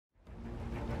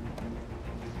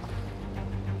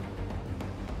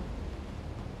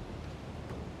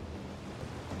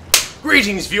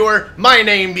Greetings, viewer. My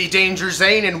name be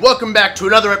Zane, and welcome back to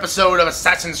another episode of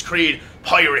Assassin's Creed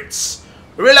Pirates.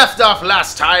 Where we left off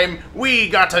last time, we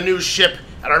got a new ship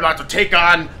and are about to take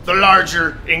on the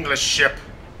larger English ship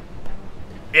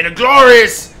in a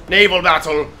glorious naval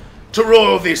battle to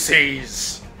rule the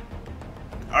seas.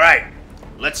 Alright,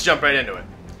 let's jump right into it.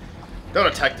 Don't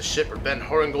attack the ship or Ben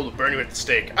Horingold will burn you at the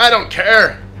stake. I don't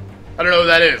care. I don't know who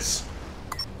that is.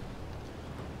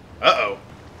 Uh-oh.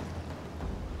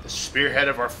 The spearhead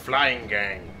of our flying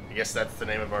gang. I guess that's the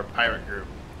name of our pirate group.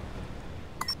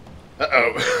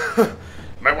 Uh-oh.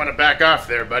 Might want to back off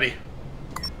there, buddy.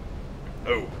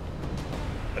 Oh.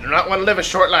 I do not want to live a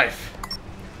short life.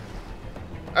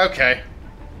 Okay.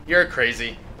 You're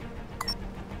crazy.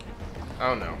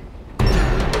 Oh, no.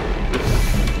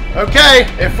 Okay,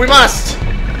 if we must.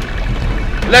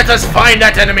 Let us find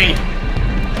that enemy.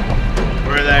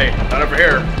 Where are they? Not over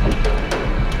here.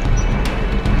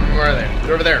 Where are they?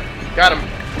 They're over there. Got him.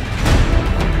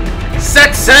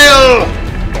 Set sail!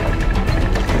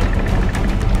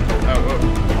 Oh.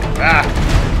 Ah.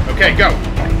 Okay, go.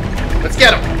 Let's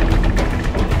get him.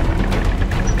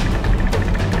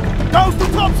 Goes to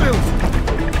topsails!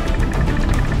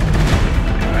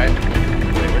 Alright.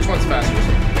 Wait, which one's faster?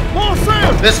 More sail!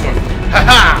 Oh, this one.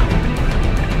 Haha!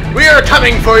 We are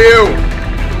coming for you!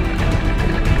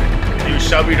 You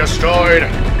shall be destroyed.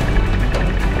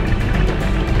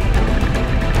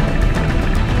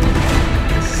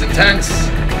 Intense.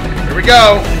 Here we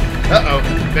go. Uh-oh.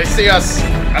 They see us.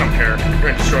 I don't care. We're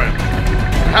gonna destroy them.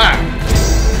 Aha!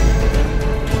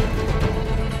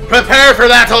 Prepare for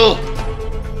battle!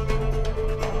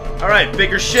 Alright,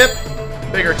 bigger ship,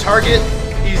 bigger target,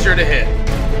 easier to hit.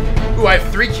 Ooh, I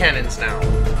have 3 cannons now.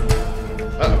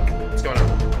 Uh-oh. What's going on?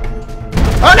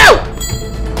 Oh no!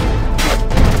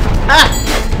 Ah!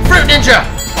 Fruit ninja!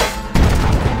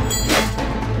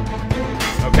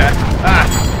 Okay. Ah!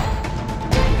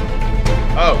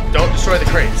 Oh, don't destroy the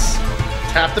crates.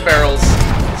 Tap the barrels,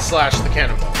 slash the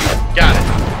cannonball. Got it.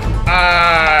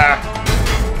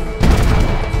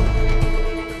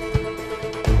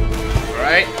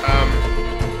 Alright,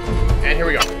 and here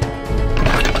we go.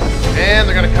 And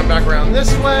they're gonna come back around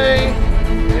this way,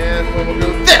 and we'll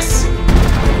do this!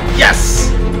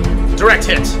 Yes! Direct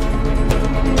hit.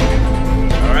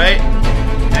 Alright,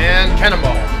 and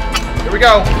cannonball. Here we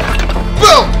go.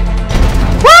 Boom!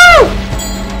 Woo!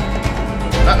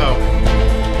 Uh-oh.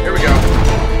 Here we go.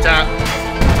 Tap.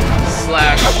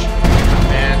 Slash.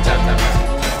 And tap, tap,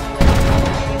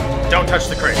 tap. Don't touch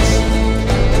the crates.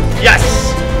 Yes!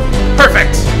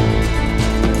 Perfect!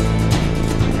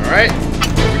 Alright.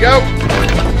 Here we go.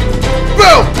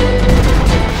 Boom!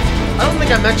 I don't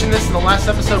think I mentioned this in the last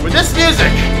episode, but this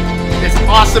music is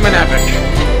awesome and epic.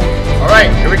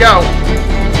 Alright, here we go.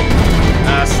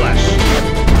 Slash.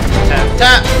 Tap,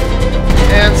 tap.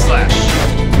 And slash.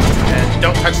 And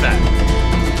don't touch that.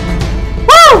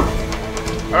 Woo!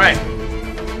 Alright.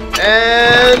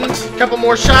 And a couple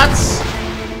more shots.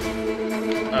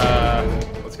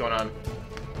 What's going on?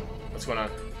 What's going on?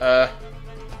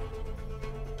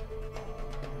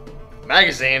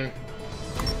 Magazine.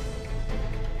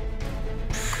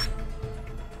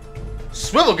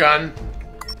 Swivel gun.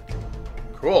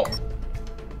 Cool.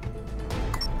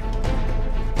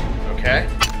 Okay.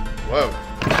 Whoa.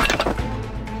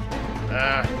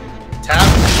 Tap.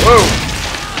 Whoa.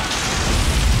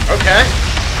 Okay.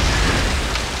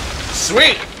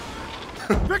 Sweet.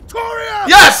 Victoria!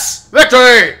 Yes!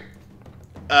 Victory!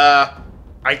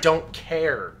 I don't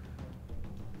care.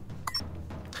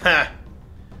 Ha.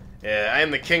 Yeah, I am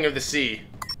the king of the sea.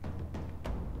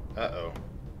 Uh-oh.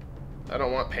 I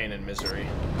don't want pain and misery.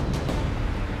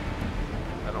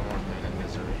 I don't want pain and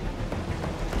misery.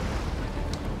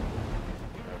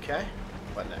 Okay.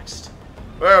 What next?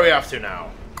 Where are we off to now?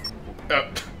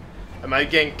 Am I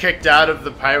getting kicked out of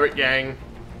the pirate gang?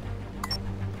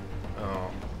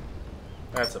 Oh.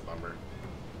 That's a bummer.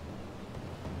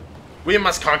 We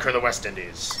must conquer the West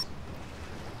Indies.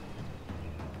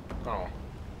 Oh.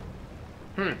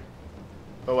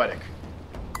 Poetic.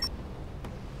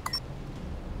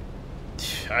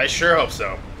 I sure hope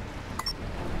so.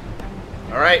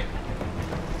 Alright.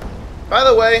 By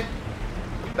the way,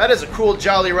 that is a cool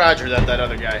Jolly Roger that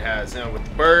other guy has, you know, with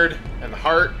the bird and the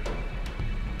heart.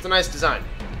 It's a nice design.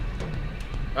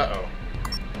 Uh-oh.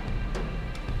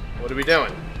 What are we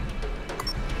doing?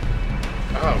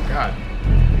 Oh, God.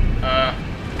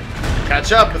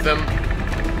 Catch up with him.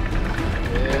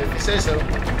 If you say so.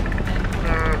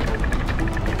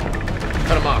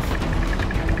 Cut him off.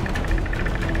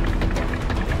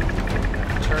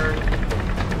 Turn.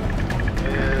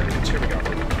 And here we go.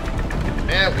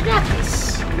 Man, we got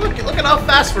this. Look at how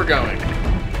fast we're going.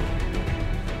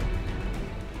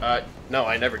 No,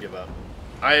 I never give up.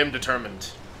 I am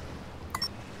determined.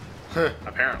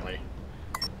 Apparently.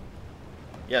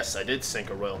 Yes, I did sink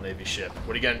a Royal Navy ship.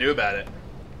 What are you gonna do about it?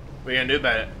 What are you gonna do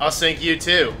about it? I'll sink you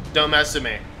too. Don't mess with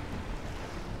me.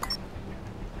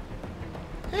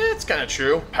 It's kinda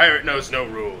true. Pirate knows no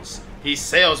rules. He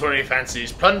sails where he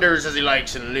fancies, plunders as he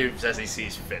likes, and lives as he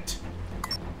sees fit.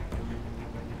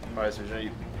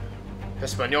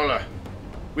 Hispaniola.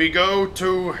 We go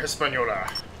to Hispaniola.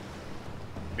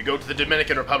 We go to the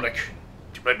Dominican Republic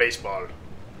to play baseball.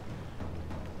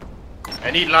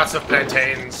 And eat lots of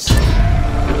plantains.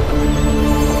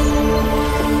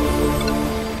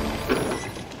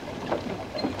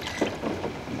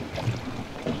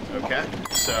 Okay,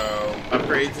 so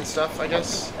upgrades and stuff, I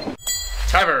guess.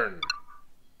 Tavern.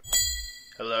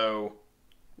 Hello.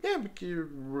 Yeah,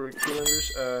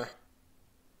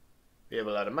 we have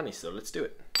a lot of money, so let's do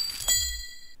it.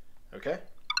 Okay.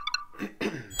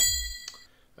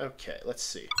 Okay, let's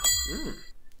see.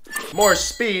 More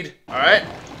speed. Alright.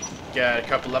 Got a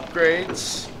couple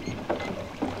upgrades.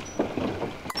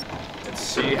 Let's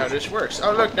see how this works.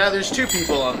 Oh, look, now there's 2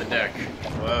 people on the deck.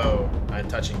 Whoa, I'm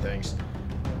touching things.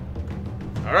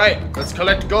 Alright, let's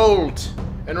collect gold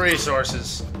and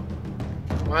resources.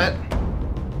 What?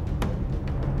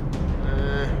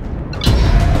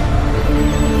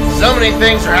 So many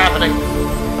things are happening.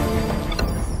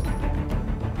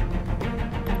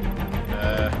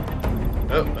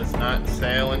 Oh, let's not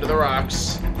sail into the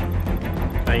rocks.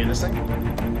 Can I use this thing?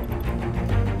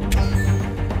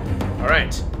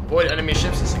 Alright. Avoid enemy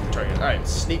ships and seek the target. Alright,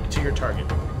 sneak to your target.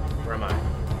 Where am I?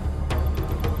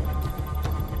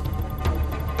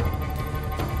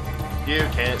 You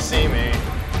can't see me.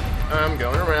 I'm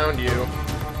going around you.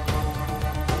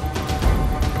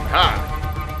 Ha!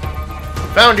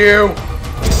 Found you!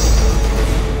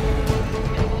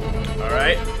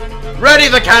 Alright. Ready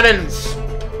the cannons!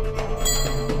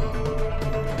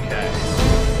 Okay.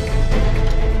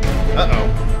 Uh-oh.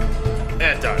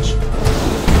 And dodge.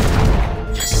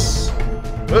 Yes!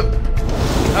 Whoop.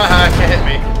 Haha, can't hit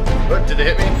me. What, did they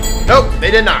hit me? Nope,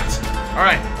 they did not.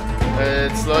 Alright.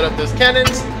 Let's load up those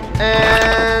cannons.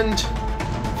 And...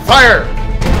 fire!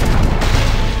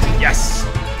 Yes!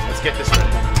 Let's get this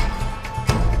ready.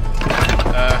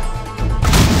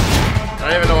 I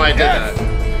don't even know why I did that.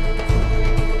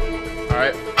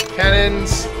 Alright.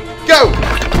 Cannons. Go!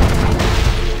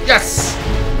 Yes!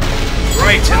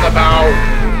 Right in the bow.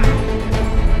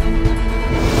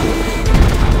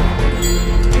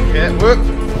 Okay, whoop.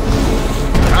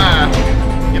 Ah,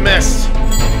 you missed.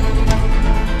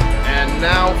 And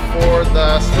now for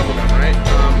the swivel gun, right?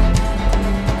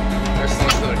 There's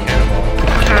another cannonball.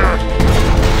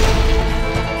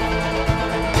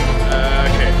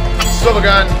 Okay. Swivel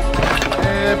gun.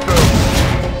 And boom.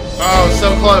 Oh, so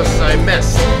close. I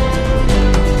missed.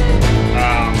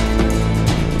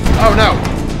 Oh no.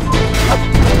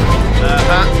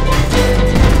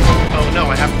 Oh no,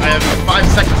 I have 5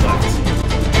 seconds left.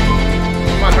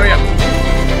 Come on, hurry up.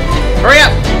 Hurry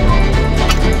up!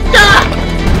 Ah!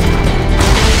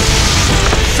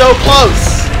 So close.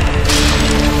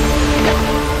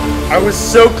 I was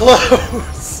so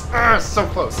close. So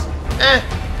close.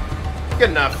 Good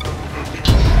enough.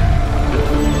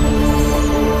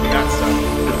 We got some.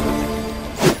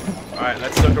 Alright,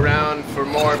 let's look around for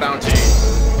more bounty.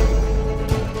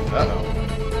 Uh-oh.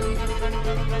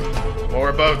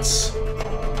 More boats.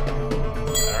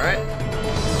 Alright.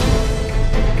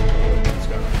 Let's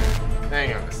go.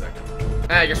 Hang on a second.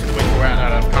 I guess we have to wait till we're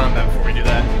out of combat before we do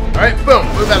that. Alright, boom!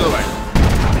 Move out of the way.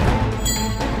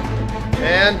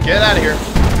 And get out of here.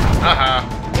 Haha.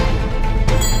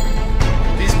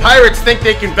 These pirates think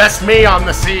they can best me on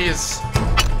the seas.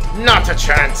 Not a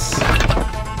chance.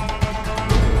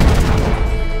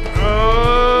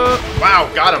 Wow,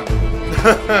 got him.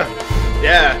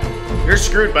 Yeah, you're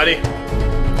screwed, buddy.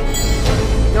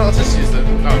 You know, let's just use the...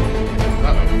 Oh.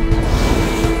 Uh-oh.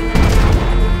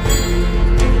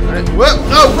 Alright. Whoop!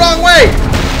 No, wrong way!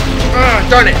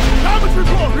 Darn it. Damage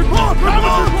report! Report!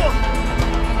 Damage report!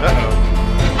 Uh-oh.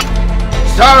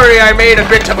 Sorry, I made a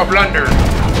bit of a blunder.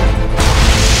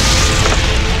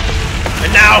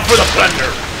 And now for the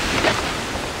plunder.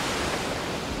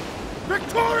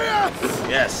 Victorious!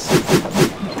 Yes.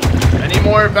 Any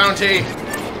more bounty?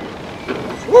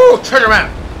 Woo! Treasure map!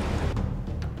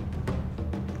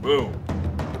 Woo.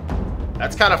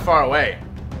 That's kind of far away.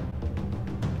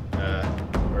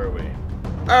 Where are we?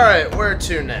 Alright, where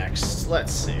to next?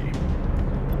 Let's see.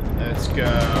 Let's go.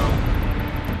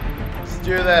 Let's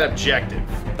do that objective.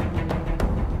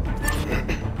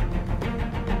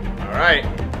 Alright.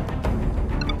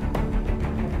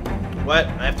 What?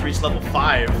 I have to reach level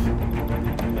 5.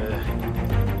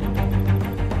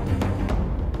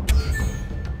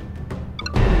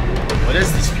 What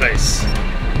is this place?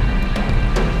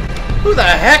 Who the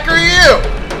heck are you?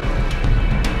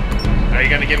 Are you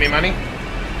gonna give me money?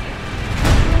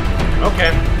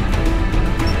 Okay.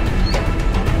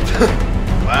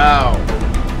 Wow.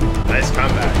 Nice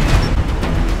comeback.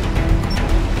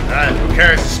 Alright, who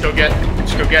cares? Just go get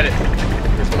it.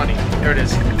 There's money. There it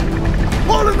is.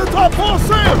 Pull in the top, full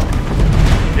sail!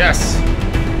 Yes.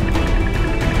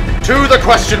 To the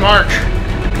question mark.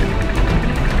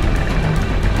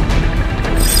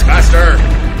 Faster.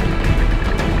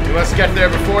 We must get there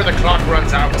before the clock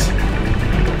runs out.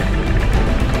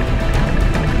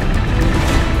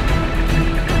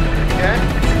 Okay.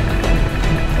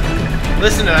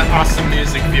 Listen to that awesome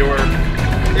music, viewer.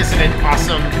 Isn't it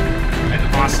awesome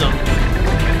and awesome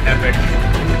and epic?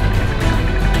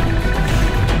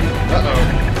 Uh-oh.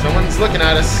 Someone's looking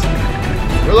at us.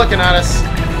 We're looking at us.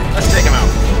 Let's take him out.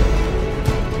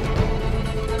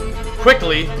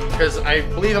 Quickly, because I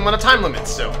believe I'm on a time limit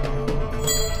still.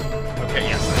 Okay,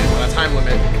 yes, I'm on a time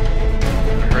limit.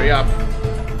 Hurry up.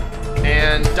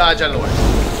 And dodge out of the way.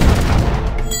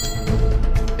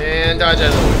 And dodge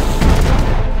out of the way.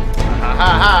 Ha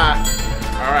ha ha!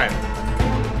 Alright.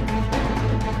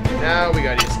 Now we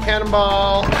gotta use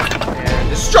cannonball and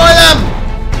destroy them!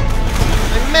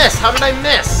 I missed! How did I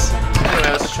miss?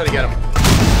 Anyway, let's just try to get him.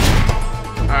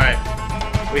 Alright.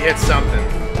 We hit something.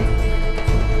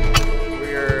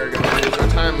 We're gonna lose our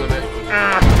time limit.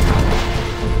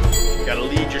 You gotta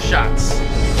lead your shots.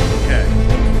 Okay.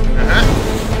 Uh-huh.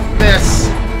 Miss.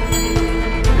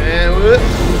 And whoop.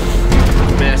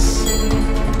 Miss.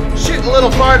 Shoot a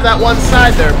little far to that one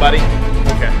side there, buddy.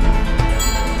 Okay.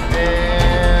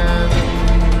 And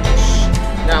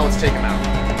now let's take him out.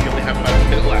 We only have about a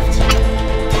minute left.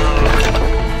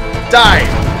 Die!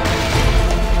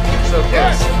 So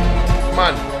close. Come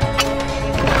on.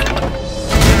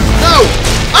 No!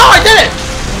 Oh, I did it!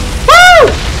 Woo!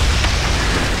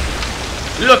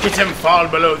 Look at him fall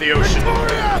below the ocean.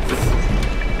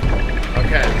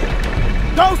 Okay.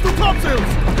 Douse the topsails!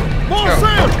 Full Go.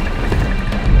 sail!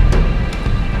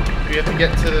 We have to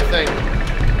get to the thing.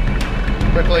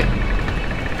 Quickly.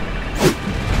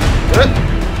 What?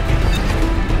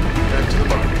 Get to the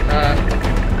mark.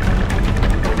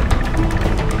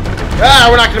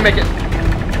 We're not gonna make it.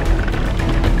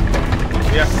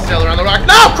 We have to sail around the rock.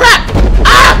 No, crap!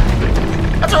 Ah!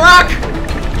 That's a rock!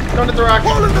 Don't hit the rock.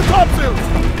 Pull in the topsails!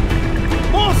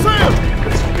 Full sail!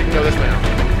 We can go this way now.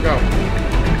 Go.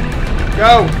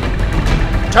 Go!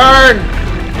 Turn!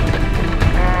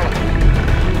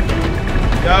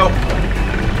 Go.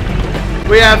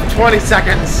 We have 20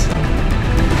 seconds.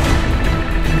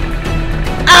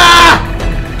 Ah!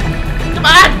 Come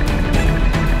on!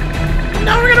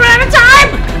 No, we're gonna run out of time!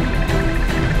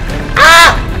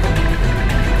 Ah!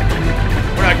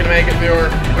 We're not gonna make it, viewer.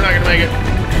 We're not gonna make it.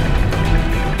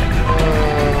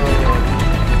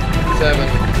 7,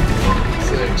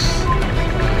 6,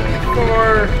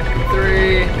 4,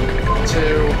 3,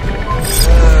 2.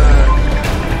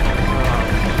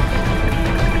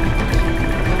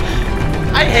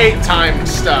 I hate timed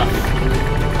stuff.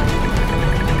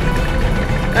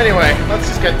 Anyway, let's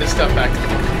just get this stuff back to the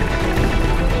book.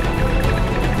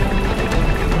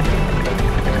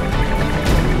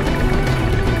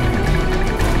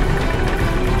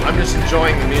 I'm just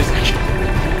enjoying the music.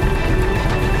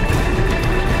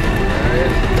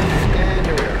 Alright, and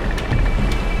here we are.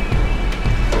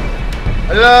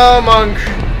 Hello, monk!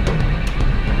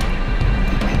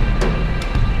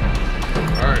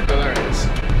 Alright, well, there it is.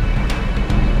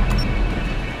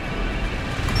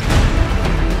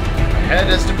 My head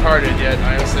has departed, yet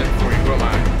I am sent for you. Who am I?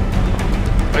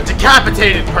 A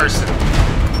decapitated person!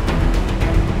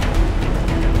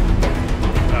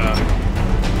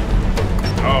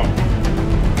 Oh.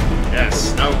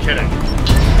 Yes, no kidding.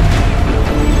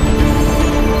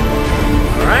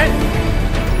 Alright.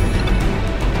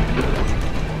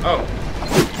 Oh.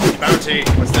 Bounty.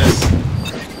 What's this?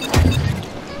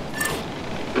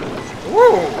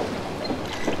 Woo!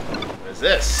 What is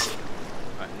this?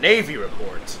 A Navy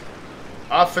report.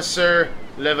 Officer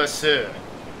Levasseur,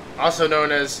 also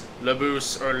known as La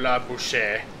Bouche or La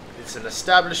Bouche, is an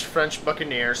established French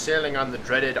buccaneer sailing on the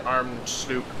dreaded armed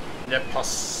sloop Le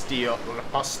Postillon.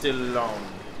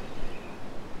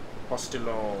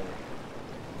 Postillon.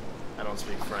 I don't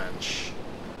speak French.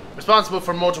 Responsible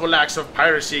for multiple acts of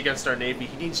piracy against our navy,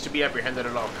 he needs to be apprehended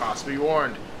at all costs. Be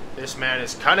warned, this man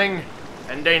is cunning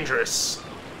and dangerous.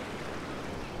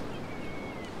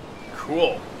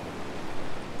 Cool.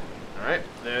 Alright,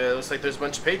 looks like there's a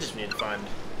bunch of pages we need to find.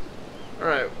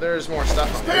 Alright, there's more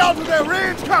stuff on Stay out of their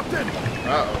range, Captain!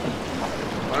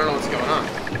 Uh-oh. I don't know what's going on.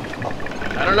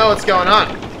 I don't know what's going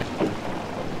on.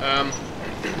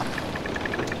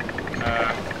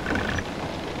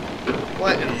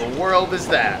 What in the world is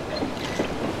that?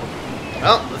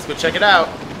 Well, let's go check it out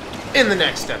in the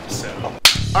next episode.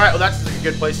 Alright, well that's a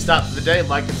good place to stop for the day.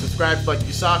 Like and subscribe if you like what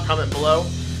you saw, comment below.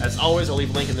 As always, I'll leave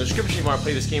a link in the description if you want to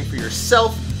play this game for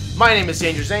yourself. My name is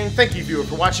Danger Zane. Thank you, viewer,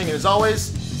 for watching, and as always,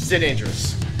 stay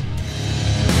dangerous.